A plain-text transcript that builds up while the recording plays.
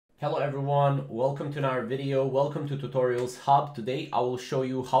Hello everyone, welcome to another video, welcome to Tutorials Hub. Today I will show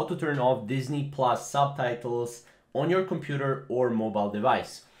you how to turn off Disney Plus subtitles on your computer or mobile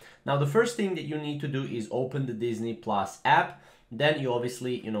device. Now the first thing that you need to do is open the Disney Plus app. Then you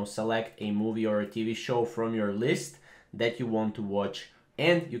obviously, select a movie or a TV show from your list that you want to watch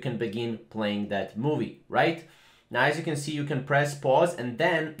and you can begin playing that movie, right? Now, as you can see, you can press pause and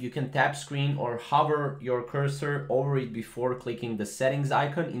then you can tap screen or hover your cursor over it before clicking the settings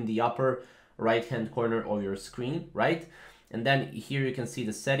icon in the upper right hand corner of your screen, right? And then here you can see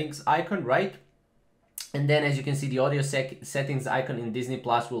the settings icon, right? And then as you can see, the audio settings icon in Disney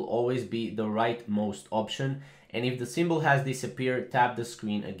Plus will always be the rightmost option. And if the symbol has disappeared, tap the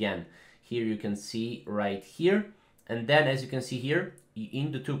screen again. Here you can see right here. And then as you can see here,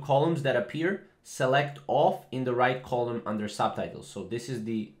 in the two columns that appear, select off in the right column under subtitles. So this is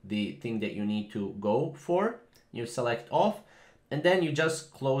the thing that you need to go for. You select off and then you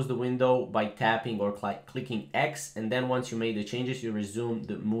just close the window by tapping or clicking X, and then once you made the changes you resume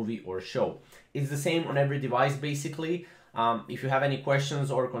the movie or show. It's the same on every device basically. If you have any questions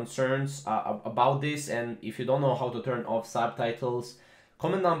or concerns about this, and if you don't know how to turn off subtitles,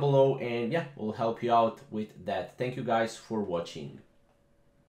 comment down below and yeah, we'll help you out with that. Thank you guys for watching.